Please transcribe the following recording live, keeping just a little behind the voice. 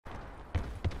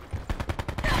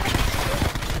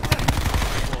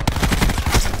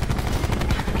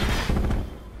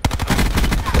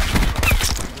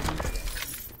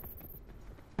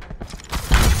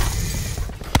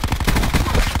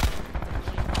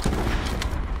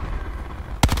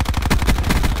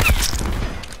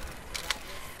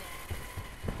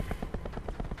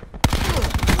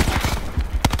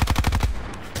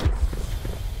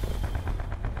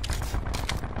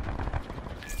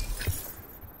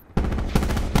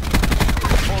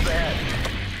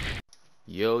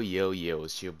Yo, yo, yo,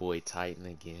 it's your boy Titan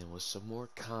again with some more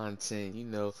content.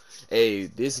 Hey,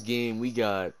 this game we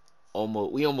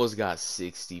almost got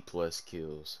 60 plus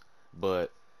kills.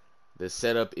 But the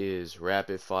setup is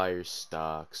rapid fire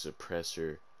stock,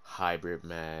 suppressor, hybrid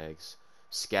mags,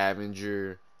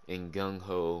 scavenger, and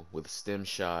gung-ho with stem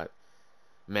shot.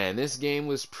 Man, this game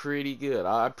was pretty good.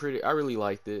 I really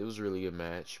liked it. It was a really good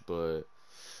match, but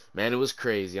man, it was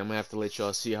crazy. I'm gonna have to let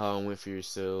y'all see how it went for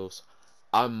yourselves.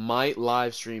 I might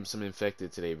live stream some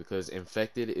Infected today because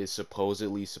Infected is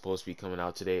supposedly supposed to be coming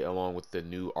out today along with the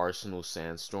new Arsenal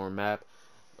Sandstorm map.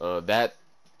 That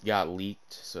got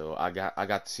leaked, so I got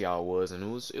to see how it was, and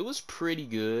it was pretty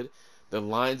good. The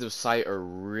lines of sight are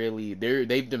really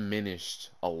they've diminished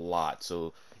a lot.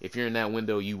 So if you're in that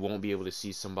window, you won't be able to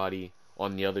see somebody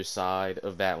on the other side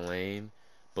of that lane.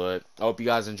 But I hope you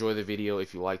guys enjoy the video.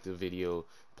 If you like the video,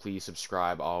 please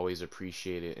subscribe. I always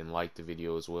appreciate it, and like the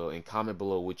video as well, and comment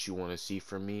below what you want to see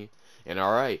from me. And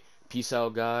alright, peace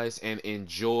out guys, and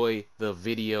enjoy the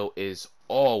video as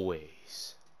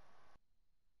always.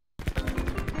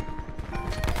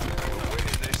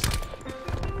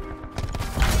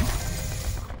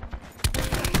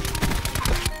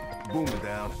 Boomer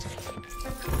down.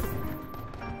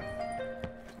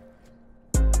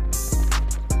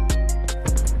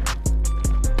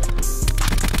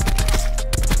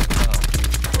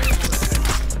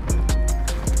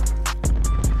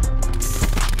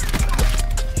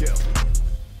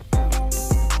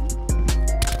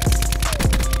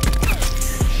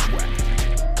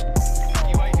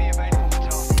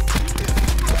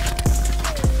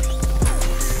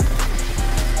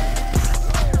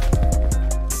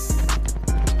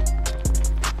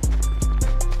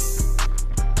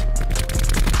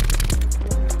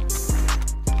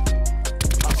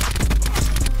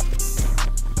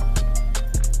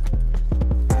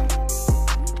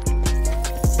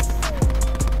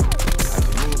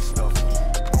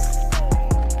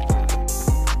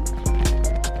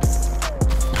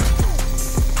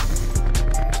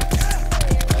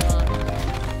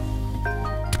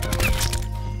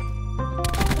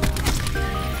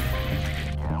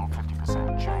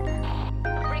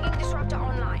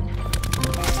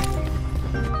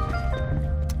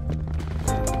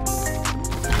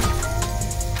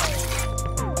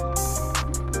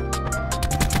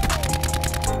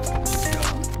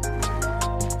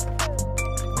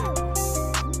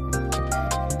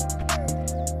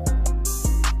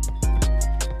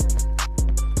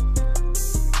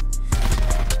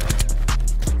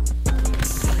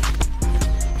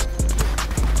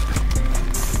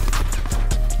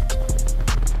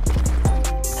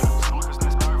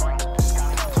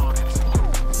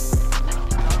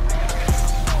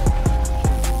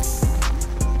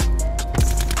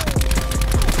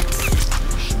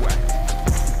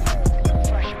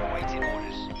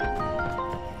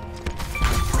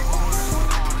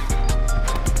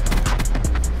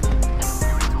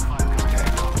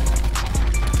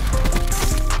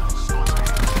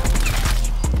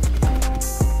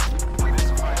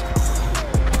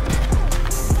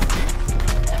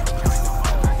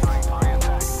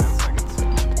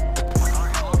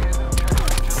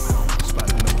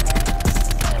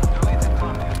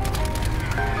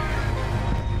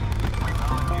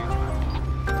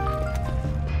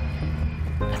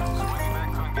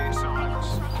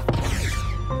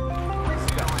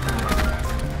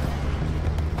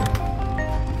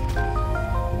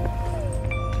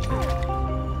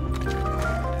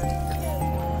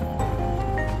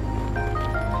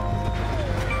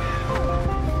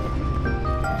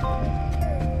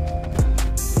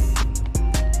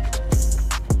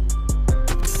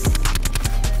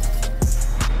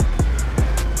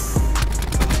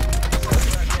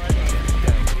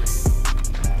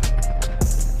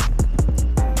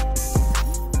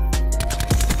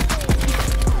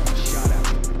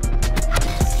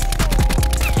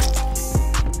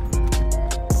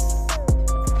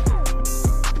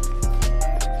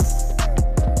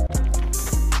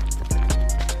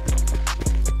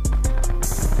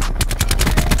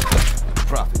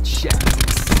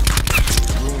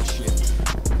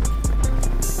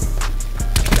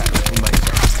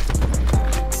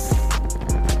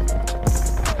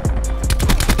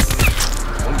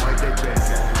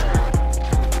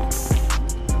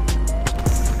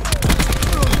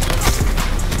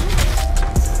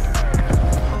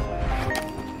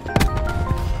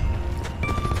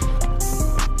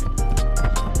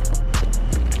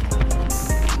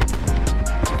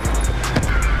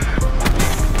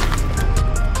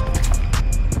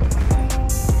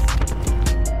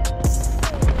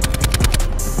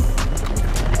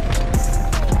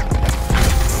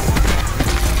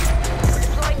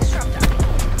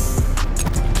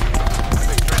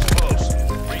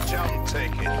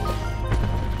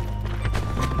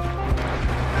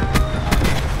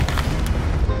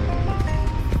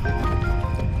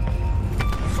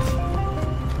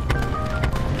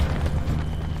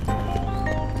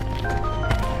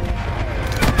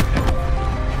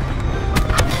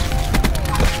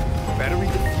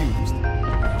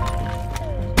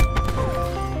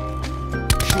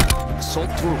 Assault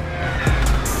through.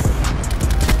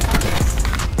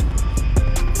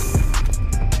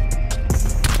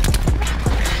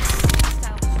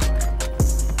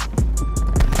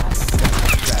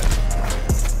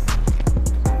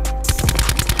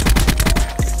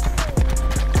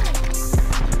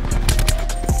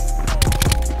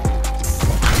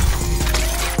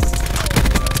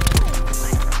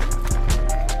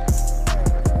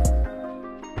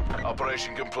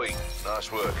 Operation complete. Nice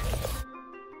work.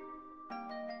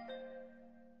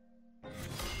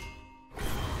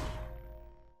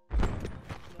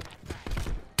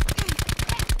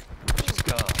 She's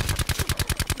gone.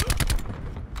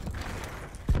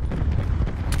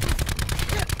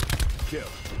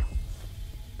 Kill.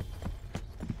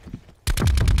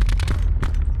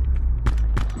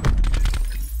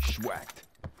 Schwacked.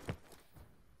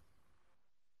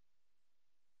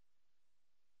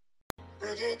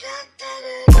 Would you die?